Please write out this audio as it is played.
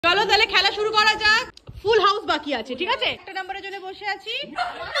চলো তাহলে খেলা শুরু করা যাক। ফুল হাউস বাকি আছে, ঠিক আছে? একটা নম্বরের জন্য বসে আছি।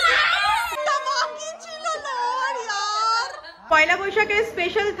 পয়লা বৈশাখের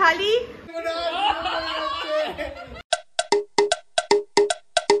special thali.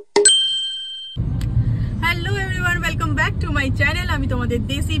 Hello everyone, welcome back to my channel. আমি তোমাদের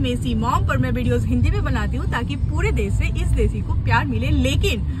देसी मेसी मॉम, पर मैं वीडियोस हिंदी में बनाती हूँ ताकि पूरे देश से इस देसी को प्यार मिले।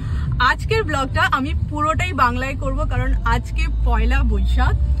 लेकिन আজকের ব্লগটা আমি পুরোটাই বাংলায় করব, কারণ আজকে পয়লা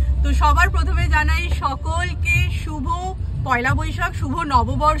বৈশাখ। তো সবার প্রথমে জানাই সকলকে শুভ পয়লা বৈশাখ, শুভ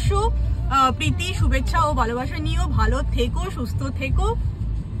নববর্ষ। প্রীতি, শুভেচ্ছা ও ভালোবাসা নিয়েও ভালো থেকো, সুস্থ থেকো।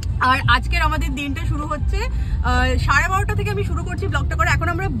 আর আজকের আমাদের দিনটা শুরু হচ্ছে 12:30 থেকে আমি শুরু করছি ব্লগটা করে। এখন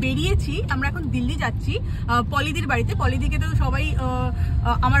আমরা বেরিয়েছি, আমরা এখন দিল্লি যাচ্ছি পলিদির বাড়িতে। পলিদিকে তো সবাই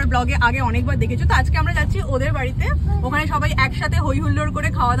আমার ব্লগে আগে অনেকবার দেখেছো। তো আজকে আমরা যাচ্ছি ওদের বাড়িতে, ওখানে সবাই একসাথে হই হুল্লোড় করে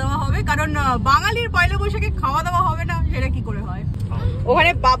খাওয়া দাওয়া হবে। কারণ বাঙালির পয়লা বৈশাখে খাওয়া দাওয়া হবে না, সেটা কি করে হয়।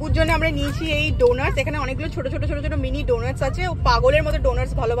 ওখানে বাবুর জন্য আমরা নিয়েছি এই ডোনাটস। এখানে অনেকগুলো ছোট ছোট ছোট ছোট মিনি ডোনাটস আছে, ও পাগলের মতো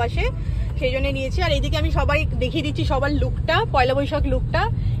ডোনাটস ভালোবাসে, সেই জন্য নিয়েছি। আর এইদিকে আমি সবাই দেখিয়ে দিচ্ছি সবার লুকটা, পয়লা বৈশাখ লুকটা।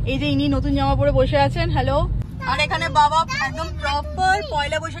 এই যে ইনি নতুন জামা পরে বসে আছেন, হ্যালো। আর এখানে বাবা একদম প্রপার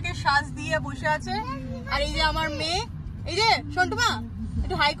পয়লা বৈশাখের সাজ দিয়ে বসে আছে। আর এই যে আমার মেয়ে, এই যে সন্টুমা,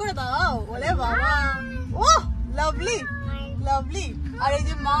 একটু হাই করে দাও। বলে বাবা, ও লাভলি লাভলি। আর এই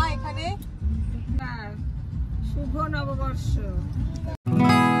যে মা এখানে, শুভ নববর্ষ।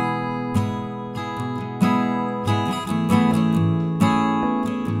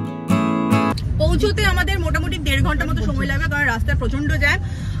 পৌঁছতে আমাদের মোটামুটি 1.5 ঘন্টা মতো সময় লাগবে, কারণ রাস্তায় প্রচন্ড জ্যাম।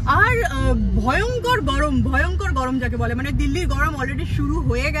 আর ভয়ঙ্কর গরম যাকে বলে, মানে দিল্লির গরম অলরেডি শুরু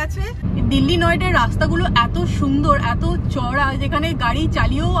হয়ে গেছে। দিল্লি নয়ডার রাস্তাগুলো এত সুন্দর, এত চড়া, যেখানে গাড়ি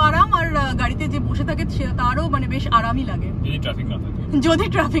চালিয়েও আরাম, আর গাড়িতে যে বসে থাকে তারও মানে বেশ আরামই লাগে, যদি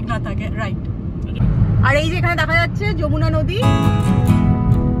ট্রাফিক না থাকে, রাইট। আর এই যে এখানে দেখা যাচ্ছে যমুনা নদী।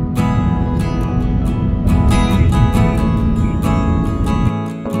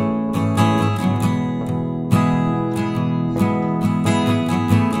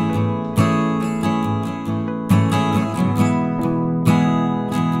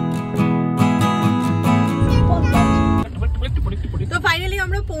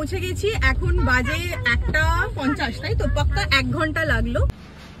 আমরা পৌঁছে গেছি, এখন বাজে 1:50, তাই তো? পাক্কা 1 ঘন্টা লাগলো।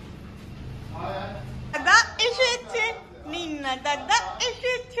 দাদা এসেছে, নিন্না দাদা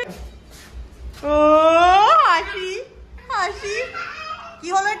এসেছে। ও হাসি হাসি। কি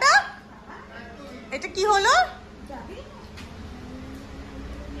হলো এটা? এটা কি হলো?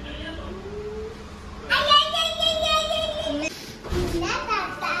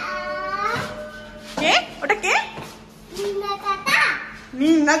 কে ওটা? কে?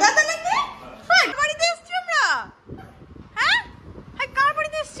 নিন্না দাদা নাকি? হ্যাঁ, বাড়িতে এসছি আমরা। হ্যাঁ হ্যাঁ, কার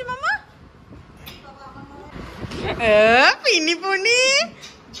বাড়িতে এসছি মামা? পিনি পুনি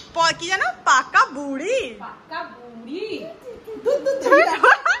কি জানো, পাকা বুড়ি।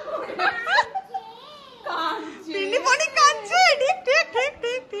 পিনি পুনি কাঁদছে, ঠিক ঠিক ঠিক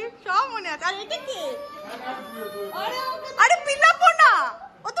ঠিক ঠিক, সব মনে আছে। আর এটা কি? আরে পিন্নাপোনা,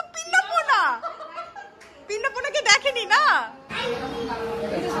 ও তো পিন্নাপোনা। পিন্নাপোনাকে দেখেনি না?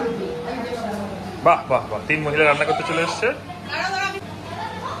 বাহ বাহ বাহ, 3 মহিলা রান্না করতে চলে এসছে।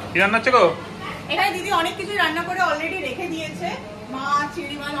 কি রান্না হচ্ছে গো? এখানে দিদি অনেক কিছু রান্না করে অলরেডি রেখে দিয়েছে, মাছ,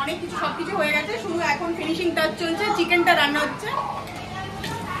 চিংড়ি মাছ, অনেক কিছু, সবকিছু হয়ে গেছে। শুধু এখন ফিনিশিং টাচ চলছে, চিকেনটা রান্না হচ্ছে।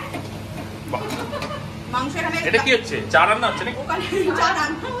 মাংস এখানে। এটা কি হচ্ছে? চা রান্না হচ্ছে নাকি? ওখানে চা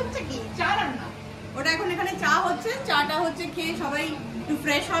রান্না হচ্ছে। কি চা রান্না? ওটা এখন এখানে চা হচ্ছে। চাটা হচ্ছে খেয়ে সবাই একটু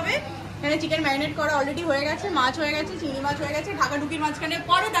ফ্রেশ হবে। এখানে চিকেন ম্যারিনেট করা অলরেডি হয়ে গেছে, মাছ হয়ে গেছে, চিংড়ি মাছ হয়ে গেছে, ঢাকাঢুকির মাঝখানে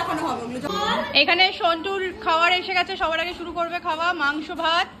পরে দেখানো হবে ওগুলো। এখানে সন্টুর খাবার এসে গেছে, সবার আগে শুরু করবে খাওয়া। মাংস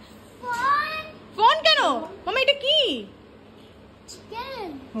ভাত। ফোন কেন মামা? এটা কি?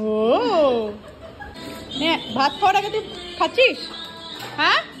 ও হ্যাঁ, ভাত খাওয়ার আগে তুই খাচ্ছিস?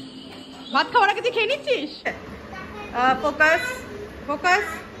 হ্যাঁ, ভাত খাওয়ার আগে তুই খেয়ে নিচ্ছিস? Focus focus.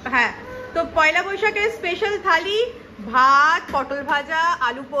 হ্যাঁ, তো পয়লা বৈশাখের স্পেশাল থালি: ভাত, পটল ভাজা,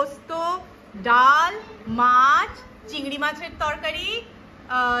 আলু পোস্ত, ডাল, মাছ, চিংড়ি মাছের তরকারি,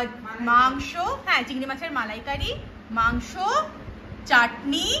 মাংস, হ্যাঁ চিংড়ি মাছের মালাইকারি, মাংস,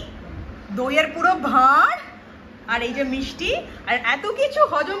 চাটনি, দইয়ের পুরো ভাঁড়, আর এই যে মিষ্টি। আর এত কিছু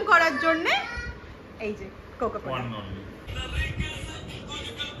হজম করার জন্য এই যে কোকা কোলা।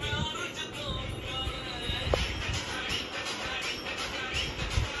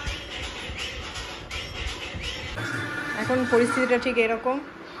 এখন পরিস্থিতিটা ঠিক এরকম,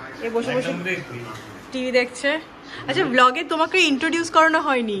 এ বসে বসে টিভি দেখছে। আচ্ছা, ব্লগে তোমাকে ইন্ট্রোডিউস করানো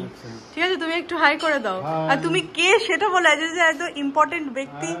হয়নি, ঠিক আছে? তুমি একটু হাই করে দাও। আর তুমি কে সেটা বলে, যে এত ইম্পর্টেন্ট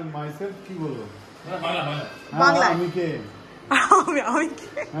ব্যক্তি। মাইসেলফ কি বলবো? বাংলা। আমি কে?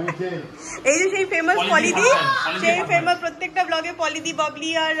 এই যে সেই ফেমাস পলিদি, সেই ফেমাস প্রত্যেকটা ব্লগে পলিদি, বাবলি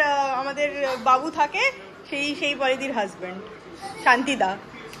আর আমাদের বাবু থাকে, সেই পলিদির হাজবেন্ড শান্তিদা।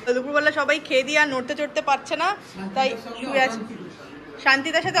 দুপুরবেলা সবাই খেয়ে দিয়ে আর নড়তে চড়তে পারছে না, তাই শুয়ে আছে।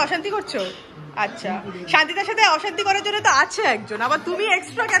 শান্তিদার সাথে অশান্তি করছো? আচ্ছা, শান্তিদার সাথে অশান্তি করার জন্য তো আছে একজন, আবার তুমি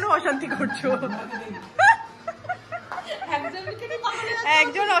এক্সট্রা কেন অশান্তি করছো?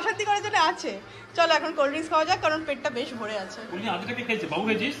 একজন অশান্তি করার জন্য আছে। চলো এখন কোল্ড ড্রিঙ্কস খাওয়া যাক, কারণ পেটটা বেশ ভরে আছে।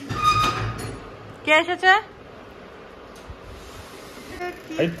 কে এসেছে?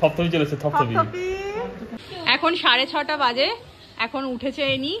 এখন 6:30 বাজে, এখন উঠেছে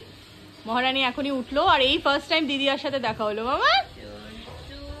এনি, মহারানী এখনই উঠলো, আর এই ফার্স্ট টাইম দিদিয়ার সাথে দেখা হলো। মামা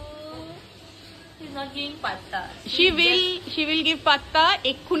she will give পাত্তা,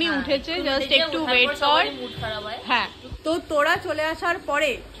 এক্ষুনি উঠেছে, জাস্ট একটু ওয়েট কর। হ্যাঁ, তো তোরা চলে আসার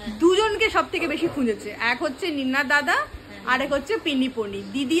পরে দুজনকে সব থেকে বেশি খুঁজেছে, এক হচ্ছে নিন্নার দাদা আর এক হচ্ছে পিন্নি পন্নি।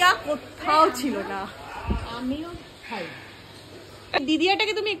 দিদিয়া কোথাও ছিল না। আমিও খাই।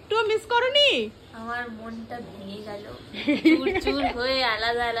 দিদিয়াটাকে তুমি একটুও মিস করোনি? আমার মনটা ভেঙে গেল, চুর চুর হয়ে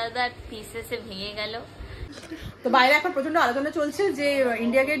আলাদা আলাদা পিসেসে ভেঙে গেল। তো বাইরে এখন প্রচন্ড আলোচনা চলছে যে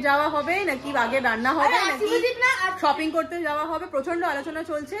ইন্ডিয়া গেট যাওয়া হবে নাকি আগে রান্না হবে নাকি শপিং করতে যাওয়া হবে, প্রচন্ড আলোচনা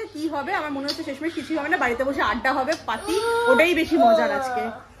চলছে। কি হবে আমার মনে হচ্ছে শেষমেশ কিছুই হবে না, বাড়িতে বসে আড্ডা হবে, পার্টি, ওটাই বেশি মজার আজকে,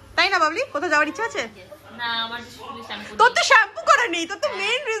 তাই না বাবলি? কোথাও যাওয়ার ইচ্ছা আছে? না, আমার শ্যাম্পু, তোর তো শ্যাম্পু করা নেই, তোর তো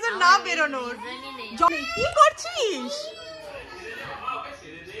মেইন রিজন না বেরোনোর। কি করছিস?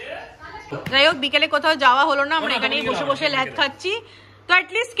 যাই হোক, বিকেলে কোথাও যাওয়া হলো না, আমরা এখানেই বসে বসে ল্যাদ খাচ্ছি। তো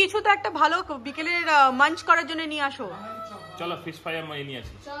অ্যাটলিস্ট কিছু তো একটা ভালো বিকেলের মাঞ্চ করার জন্য নিয়ে আসো। চলো ফিশ ফ্রাই আমি নিয়ে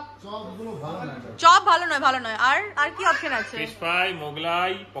আসি। চপ ভালো নয়, ভালো নয়। আর কি অপশন আছে? Fish fry,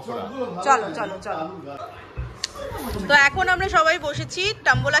 Mughlai, pakora. চলো চলো চলো। তো এখন আমরা সবাই বসেছি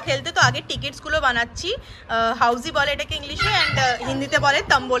তাম্বোলা খেলতে। তো আগে টিকিটস গুলো বানাচ্ছি, হাউসি বলে এটাকে ইংলিশে, অ্যান্ড হিন্দিতে বলে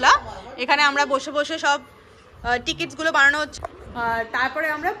তাম্বোলা। এখানে আমরা বসে বসে সব টিকিটস গুলো বানানো হচ্ছে, তারপরে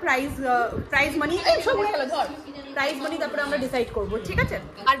আমরা প্রাইজ মানি তারপরে আমরা ডিসাইড করব, ঠিক আছে?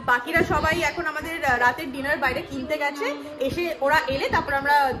 আর বাকিরা সবাই এখন আমাদের রাতের ডিনার বাইরে কিনতে গেছে, এসে ওরা এলে তারপর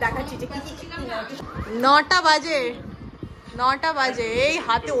আমরা দেখাচ্ছি যে কি কি। 9টা বাজে, এই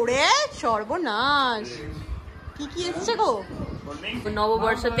হাতে ওড়ে সর্বনাশ। কি কি এসছে গো?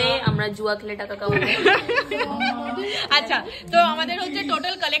 নববর্ষতে আমরা জুয়া খেলে টাকা কামাবো। আচ্ছা, তো আমাদের হচ্ছে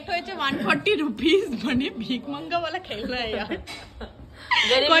টোটাল কালেক্ট হয়েছে 140 रुपीस, মানে भीख मांगा वाला खेलना है यार।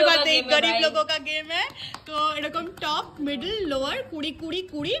 कोई बात नहीं, गरीब लोगों का गेम है। तो এরকম টপ, মিডল, লোয়ার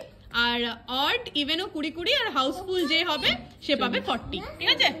 20 আর অড ইভেনও 20 আর হাউসফুল যে হবে সে পাবে 40, ঠিক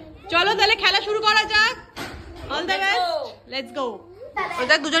আছে? চলো তাহলে খেলা শুরু করা যাক। All the best, let's go.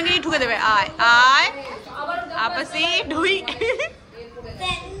 ওটা দুজনকে নিয়ে ঠুকে দেবে। আয় আয় আপসি ঢুই।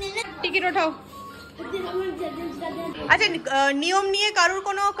 টিকিট ওঠাও। আচ্ছা, নিয়ম নিয়ে কারোর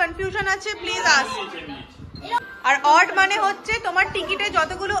কোনো কনফিউশন আছে? Please us. আর অড মানে হচ্ছে তোমার টিকিটে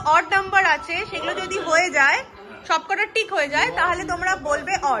যতগুলো অড নাম্বার আছে সেগুলো যদি হয়ে যায়, সবকটা টিক হয়ে যায়, তাহলে তোমরা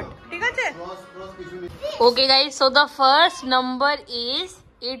বলবে অড, ঠিক আছে? Okay guys, so the first number is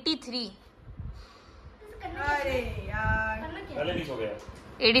 83। अरे यार, पहले नहीं हो गया।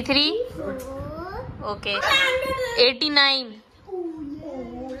 83, ओके। 89,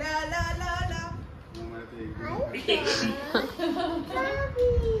 ला ला ला ला।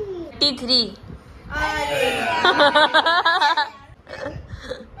 83,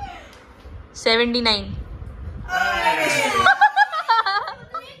 79,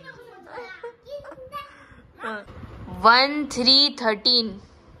 1313।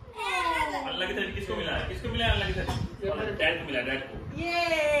 अल्लाह की तरफ किसको मिला है? किसको मिला है? अल्लाह की तरफ डैड को मिला, डैड को। ये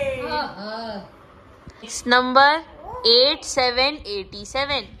नेक्स्ट नंबर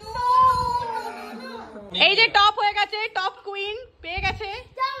 8787। এই যে টপ হয়ে গেছে, টপ কুইন পেয়ে গেছে,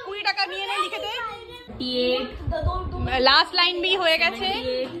 20 টাকা নিয়ে নে, লিখে দে। 88, লাস্ট লাইন भी হয়ে গেছে,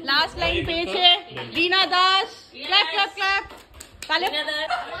 লাস্ট লাইন পেয়েছে রিনা দাস। Clap clap clap. তাহলে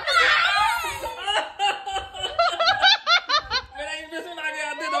मेरा इन्वेस्टमेंट आ गया,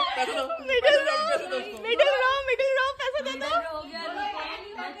 दे दो पैसे दो। मिडिल रो पैसे दे दो।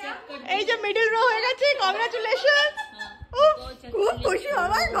 এই যে মিডল রো হয়ে গেছে, কংগ্রাচুলেশন। খুব খুশি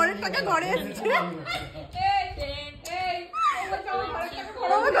হওয়ার, ঘরের টাকা ঘরে এসেছে।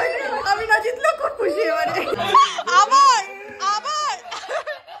 আমি না জিতলেও খুব খুশি এবারে। আবার আবার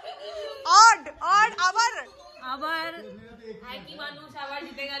অড অড আবার আবার একই মানুষ আবার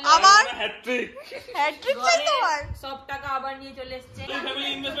জিতে গেল। আবার হ্যাট্রিক চাই তোমার। সব টাকা আবার নিয়ে চলে এসেছে। ফ্যামিলি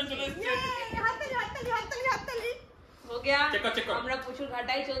ইনভেস্টমেন্ট চলে এসেছে। হাততালি। हो गया। চেক কর। আমরা প্রচুর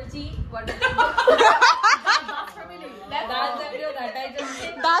ঘাটাই চলছি।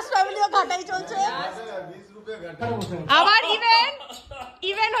 দাস ফ্যামিলিও ঘাটাই চলছে। আবার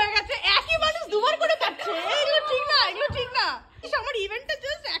ইভেন্ট হয়ে গেছে, একই মানুষ দুবার করে কাটছে, এগুলো ঠিক না, এগুলো ঠিক না। আমার ইভেন্টটা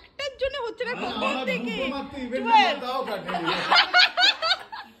জাস্ট একটার জন্য হচ্ছে না, কখন থেকে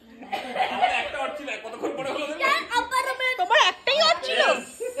তোমার একটাই অড ছিল,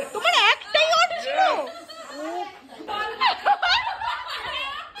 তোমার একটাই অড ছিল।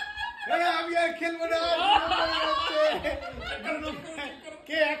 আমি আর খেলবো না,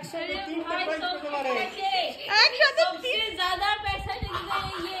 কে একসাথে 3টা প্রাইজ পেতে পারে? একসাথে ज्यादा पैसा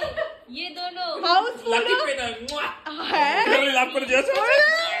ये दोनों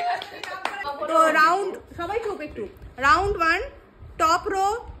তো রাউন্ড সবাই চুপ একটু। রাউন্ড 1 টপ রো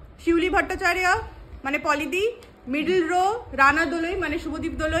শিউলি ভট্টাচার্য মানে পলিদি, মিডল রো রানা দোলই মানে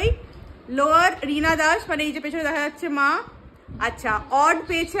শুভদীপ দোলই, লোয়ার রিনা দাস মানে এই যে পেছনে দেখা যাচ্ছে মা। আচ্ছা, অড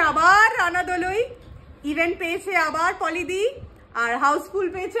পেয়েছে আবার রানা দোলই, ইভেন্ট পেয়েছে আবার পলিদি, আর হাউসফুল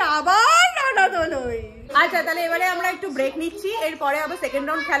পেয়েছে আবার রানা দোলই। আচ্ছা, তাহলে এবারে আমরা একটু ব্রেক নিচ্ছি, এরপরে আবার সেকেন্ড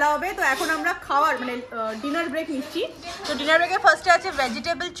রাউন্ড খেলা হবে। তো এখন আমরা খাওয়ার মানে ডিনার ব্রেক নিচ্ছি। তো ডিনার ব্রেকে ফার্স্টে আছে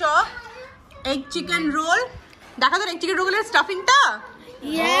vegetable chop, egg chicken roll. দেখা তো এগ চিকেন রোলের স্টাফিংটা,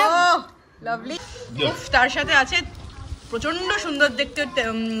 লাভলি। তার সাথে আছে প্রচন্ড সুন্দর দেখতে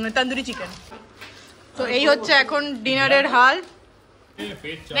তন্দুরি চিকেন। তো এই হচ্ছে এখন ডিনারের হাল।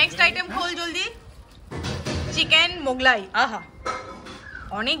 নেক্সট আইটেম খোল জলদি। চিকেন মোগলাই, আহা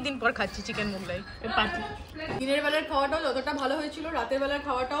অনেক দিন পর খাচ্ছি চিকেন মোগলাই। দিনের বেলার খাওয়াটাও যতটা ভালো হয়েছিল, রাতের বেলার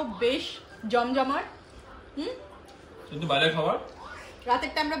খাওয়াটাও বেশ জমজমাট। কিন্তু বাইরের খাবার,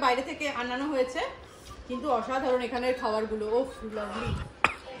 রাতেরটা আমরা বাইরে থেকে আনানো হয়েছে, কিন্তু অসাধারণ এখানের খাবারগুলো, ও লাভলি।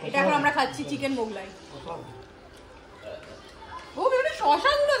 এটা এখন আমরা খাচ্ছি চিকেন মোগলাই। ও বেটা,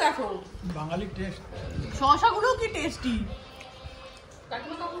 শশাগুলো দেখো, বাঙালি টেস্ট, শশাগুলো কি টেস্টি,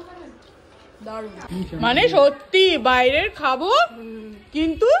 দারুণ। মানে সত্যি বাইরের খাবো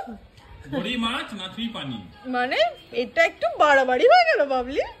কিন্তু বড়ি মাছ নাচুই পানি, মানে এটা একটু বাড়াবাড়ি হয়ে গেল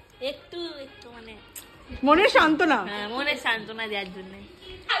বাবলি। একটু মানে মনের সান্ত্বনা, মনে সান্ত্বনা দেওয়ার জন্য।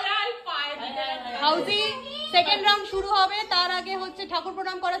 হাউসি সেকেন্ড রাউন্ড শুরু হবে, তার আগে হচ্ছে ঠাকুর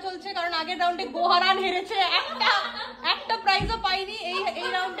প্রণাম করা চলছে, কারণ আগের রাউন্ডে গোহারান হেরেছে, একটা প্রাইজও পাইনি। এই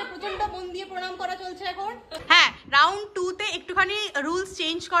রাউন্ডে প্রচন্ড মন দিয়ে প্রণাম করা চলছে এখন। হ্যাঁ, রাউন্ড 2 তে একটুখানি রুলস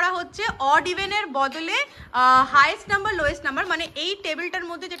চেঞ্জ করা হচ্ছে। অড ইভেনের বদলে হাইয়েস্ট নাম্বার লোয়েস্ট নাম্বার, মানে এই টেবিলটার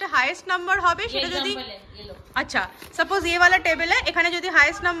মধ্যে যেটা হাইয়েস্ট নাম্বার হবে সেটা যদি, আচ্ছা সাপোজ এই ওয়ালা টেবিলে এখানে যদি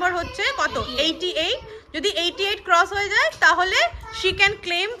হাইয়েস্ট নাম্বার হচ্ছে কত 88, যদি 88 ক্রস হয়ে যায় তাহলে she can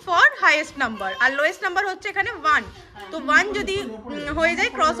claim for highest number, R lowest number হচ্ছে এখানে 1। তো 1 যদি হয়ে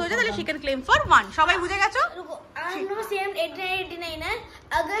যায়, ক্রস হয়ে যায়, তাহলে শি ক্যান ক্লেম ফর 1। সবাই বুঝে গেছো?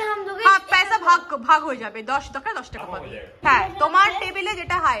 হ্যাঁ, পয়সা ভাগ হয়ে যাবে, 10 টাকা 10 টাকা পাবে। হ্যাঁ, তোমার টেবিলে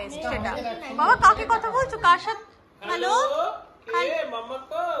যেটা হাইয়েস্ট সেটা। বাবা কাকে কথা বলছো, কার সাথে? হ্যালো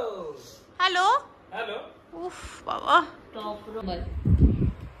হ্যালো হ্যালো, উফ বাবা।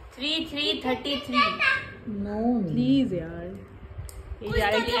 3333 নো প্লিজ ইয়ার। এই যে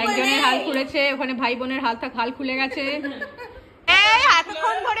একজনের হাল খুলেছে, ওখানে ভাই বোনের হাল খুলে গেছে। এই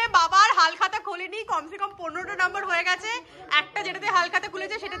এতক্ষণ ধরে বাবার হাল খাতা খোলেনি, কমসে কম 15টা নাম্বার হয়ে গেছে। একটা যেটাতে হাল খাতা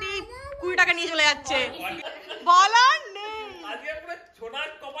খুলেছে সেটাতেই 20 টাকা নিয়ে চলে যাচ্ছে। বলার নেই,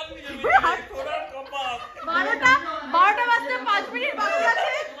 12টা বাজতে 5 মিনিট বাকি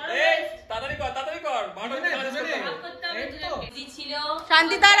আছে।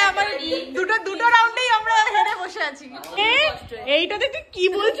 শান্তিদার আমার দুটো রাউন্ডেই আমরা হেরে বসে আছি। এইটাতে তুই কি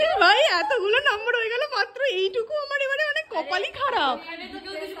বলছিস ভাই, এতগুলো নাম্বার হয়ে গেল মাত্র এইটুকু। আমার এবারে মানে কপালই খারাপ।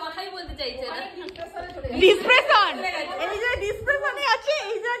 ডিসপ্রেশন, এই যে ডিসপ্রেশনে আছে,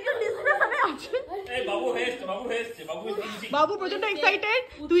 এই যে একজন ডিসপ্রেশনে আছে। বাবু প্রচন্ড এক্সাইটেড।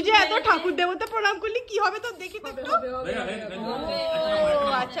 তুই যে এত ঠাকুর দেবতা প্রণাম করলি, কি হবে তো দেখি তো একটু।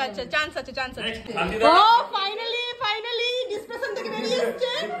 আচ্ছা আচ্ছা, চান্স আছে, চান্স আছে। ও ফাইনালি ডিসপ্রেশন থেকে বেরিয়ে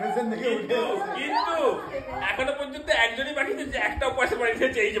এসেছে। কিন্তু এখনো পর্যন্ত একজনই বাকি যে একটা পয়সা পাইছে,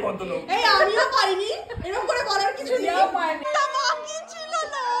 এই যে ভদ্রলোক। এই আমিও পাইনি, এরকম করে করার কিছু নেই। বাকি ছিল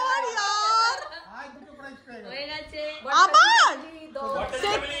না यार, হয়ে গেছে আবার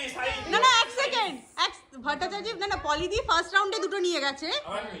না না, এক সেকেন্ড, ভট্টাচার্য না পলিদি ফার্স্ট রাউন্ডে দুটো নিয়ে গেছে,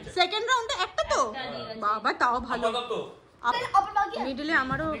 সেকেন্ড রাউন্ডে একটা। তো বাবা তাও ভালো। মিডলে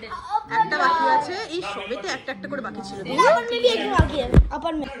আমারও একটা বাকি আছে, এই সবেতে একটা করে বাকি ছিল।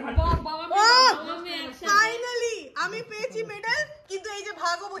 ফাইনালি আমি পেয়েছি মেডেল, কিন্তু এই যে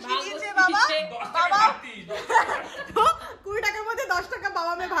ভাগও বসিয়ে দিয়েছে বাবা। 20 টাকার মধ্যে 10 টাকা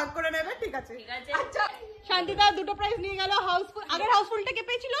বাবা মেয়ে ভাগ করে নেবে, ঠিক আছে? আচ্ছা, শান্তিদা দুটো প্রাইজ নিয়ে গেল। হাউসফুল, আগের হাউসফুলটা কে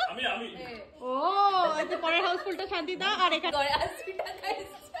পেয়েছিল? আমি। ও আচ্ছা, পরের হাউসফুলটা শান্তিদা, আর এখানে 80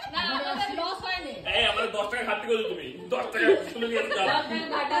 টাকা এই আমাদের 10 টাকা ঘাটতি করছো তুমি 10 টাকা শুনে নিয়ে যাও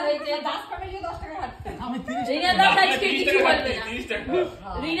ঘাটা হয়েছে 10 ফ্যামিলি 10 টাকা হাঁটতে আমি 30 রিনা দাস আজকে কিছু বলবে না 30 টাকা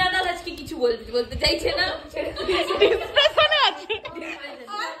রিনা দাস আজকে কিছু বলতে চাইছে না ডিসপ্রেশনে আছে।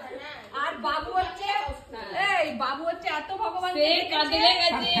 আর বাবু হচ্ছে এত ভগবান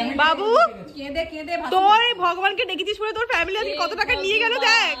বাবু তোর ভগবানকে ডেকেছিস বলে তোর ফ্যামিলি আজকে কত টাকা নিয়ে গেল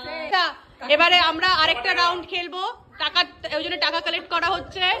দেখ। এবারে আমরা আরেকটা রাউন্ড খেলবো, টাকা ওই জন্য টাকা কালেক্ট করা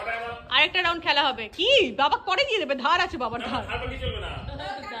হচ্ছে, আরেকটা রাউন্ড খেলা হবে। কি বাবা করে দিয়ে দেবে, ধার আছে বাবার ধার।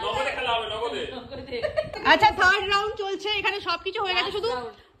 আচ্ছা থার্ড রাউন্ড চলছে, এখানে সবকিছু হয়ে গেছে, শুধু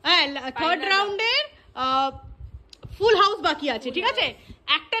হ্যাঁ থার্ড রাউন্ডের ফুল হাউস বাকি আছে। ঠিক আছে,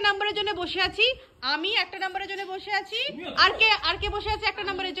 একটা নাম্বারের জন্য বসে আছি আমি, একটা নাম্বারের জন্য বসে আছি, আর কে বসে আছে একটা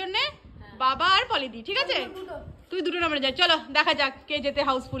নাম্বারের জন্য? বাবা আর পলিদি। ঠিক আছে, তুই দুটো নাম্বারে যা। চলো দেখা যাক কে যেতে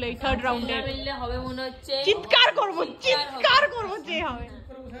হাউসফুল এই থার্ড রাউন্ডে। হবে মনে হচ্ছে চিৎকার করবো যে হবে।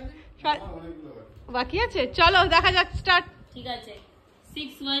 বাকি আছে, চলো দেখা যাক, স্টার্ট। ঠিক আছে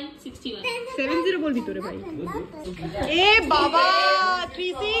 6161 70 বলবি তোরে ভাই। এ বাবা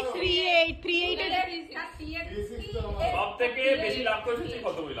 3638 সবথেকে বেশি লাভ করেছে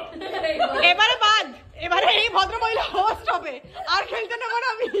কত বইলা? এবারে বাদ, এবারে এই ভদ্র মহিলা হোস্ট হবে। আর খেলতে নেব না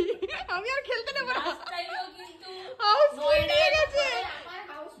আমি আর খেলতে নেব না। কিন্তু হাউস ফুল হয়ে গেছে।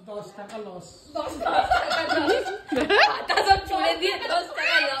 10 টাকা লস। তা সব চলে দিয়ে 10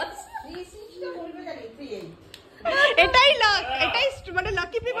 টাকা লস। এটাই লাক, এটাই মানে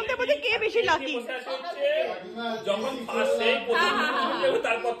লাকি পিপলদের মধ্যে কে বেশি লাকি। যখন ফার্স্ট সেই প্রথম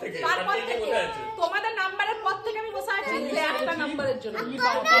তারপর থেকে তোমাদের নাম্বারের পর থেকে আমি বসে আছি একটা নাম্বারের জন্য।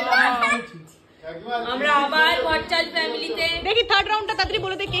 আমরা আবার ভট্টাচ ফ্যামিলিতে দেখি থার্ড রাউন্ডটা তাড়াতাড়ি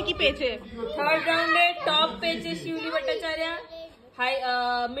বলে দে কে কি পেয়েছে। থার্ড রাউন্ডে টপ পেয়েছে শিউলি ভট্টাচার্য, হাই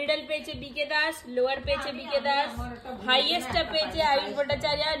মিডল পেয়েছে বিকে দাস, লোয়ার পেয়েছে বিকে দাস, হাইয়েস্ট পেয়েছে আয়ুষ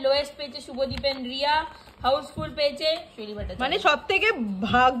ভট্টাচার্য, লোয়েস্ট পেয়েছে শুভদীপেন রিয়া, হাউসফুল পেয়েছে শিউলি ভট্টাচার্য। মানে সব থেকে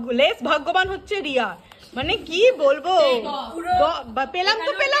লেস ভাগ্যবান হচ্ছে রিয়া। মানে কি বলবো, পেলাম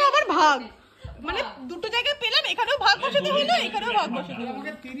তো পেলাম আবার ভাগ, মানে দুটো জায়গায় পেলাম, এখানেও ভাগ বসাতে হলো, এখানেও ভাগ বসাতে হলো।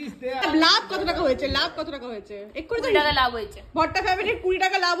 আমাকে 30 দেয়া। লাভ কত টাকা হয়েছে? লাভ কত টাকা হয়েছে? 20 টাকা লাভ হয়েছে। ভট্টা ফ্যামিলির 20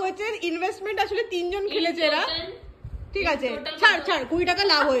 টাকা লাভ হয়েছে। ইনভেস্টমেন্ট আসলে 3 জন খেলেছে এরা। ঠিক আছে, ছাড় 20 টাকা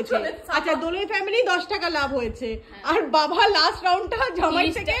লাভ হয়েছে। আচ্ছা দোলই ফ্যামিলি 10 টাকা লাভ হয়েছে। আর বাবা লাস্ট রাউন্ডটা জামাই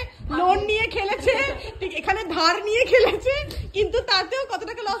থেকে লোন নিয়ে খেলেছে, ঠিক এখানে ধার নিয়ে খেলেছে, কিন্তু তাতেও কত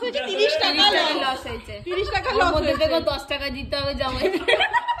টাকা লস হয়েছে? 30 টাকা লস হয়েছে। 30 টাকা লস হয়েছে। দেখো 10 টাকা দিতে হবে জামাই।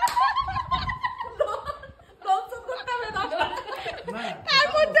 তার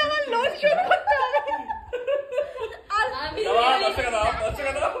মধ্যে আমার লোন শোধ করতে হবে।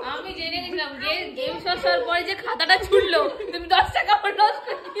 আমি জেনে গেছিলাম যে গেম শেষ হওয়ার পরে যে খাতাটা ছুটলো তুমি 10 টাকা লস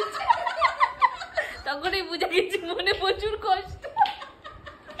করে দিয়েছো, তখনই বুঝে গেছি মনে প্রচুর কষ্ট।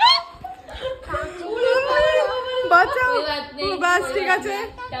 বাঁচাও, বাস ঠিক আছে,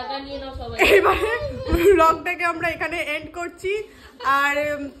 টাকা নিয়ে নাও সবাই। এইবারে ব্লগটাকে আমরা এখানে এন্ড করছি। আর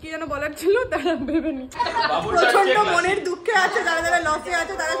কি যেন বলার ছিল তারা ভেবে নি, প্রচন্ড মনের দুঃখে আছে, যারা যারা লসে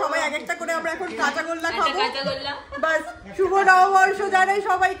আছে তারা সবাই এক একটা করে আমরা এখন কাঁচাগোল্লা খাবো। বাস শুভ নববর্ষ জানাই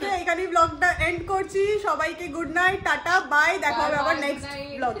সবাইকে, এখানেই ব্লগটা এন্ড করছি। সবাইকে গুড নাইট, টাটা, বাই, দেখা হবে আবার নেক্সট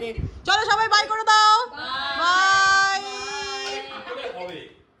ব্লগে। চলো সবাই বাই করে দাও, বাই।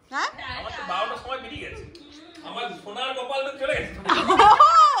 হ্যাঁ আমার তো 12টার সময় বেরিয়ে গেছে, আমার সোনার কপালটা চলে গেছে।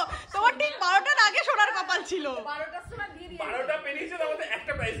 তোমার ঠিক 12টার আগে সোনার কপাল ছিল। 12টা পেরিয়েছে, আমাদের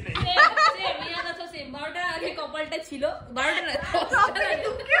একটা প্রাইস নেই। 12টার আগে কপালটা ছিল,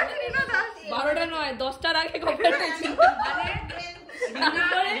 12টা নয় 10টার আগে কপালটা ছিল।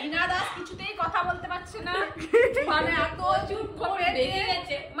 রিনা দাস কিছুতেই কথা বলতে পারছে না, মানে এত চুপ করে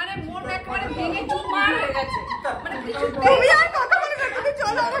গেছে, মানে মন একেবারে ভেঙে চুরমার হয়ে গেছে। মানে তুমি আর কথা বলবে না, তুমি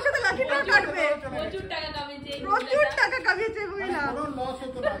চলো আমার সাথে লাকি ড্র কাটবে। প্রচুর টাকা কামিয়েছে, প্রচুর টাকা কামিয়েছে মহিলা। কোনো লস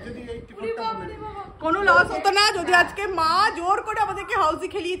হতো না যদি এই টিকিটটা বলে। কোনো লস হতো না যদি আজকে মা জোর করে আমাদেরকে হাউসি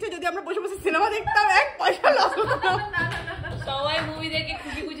খেলিয়েছে, যদি আমরা বসে বসে সিনেমা দেখতাম, 1 পয়সা লস হতো না। সবাই মুভি দেখে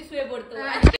খুশি খুশি শুয়ে পড়তো।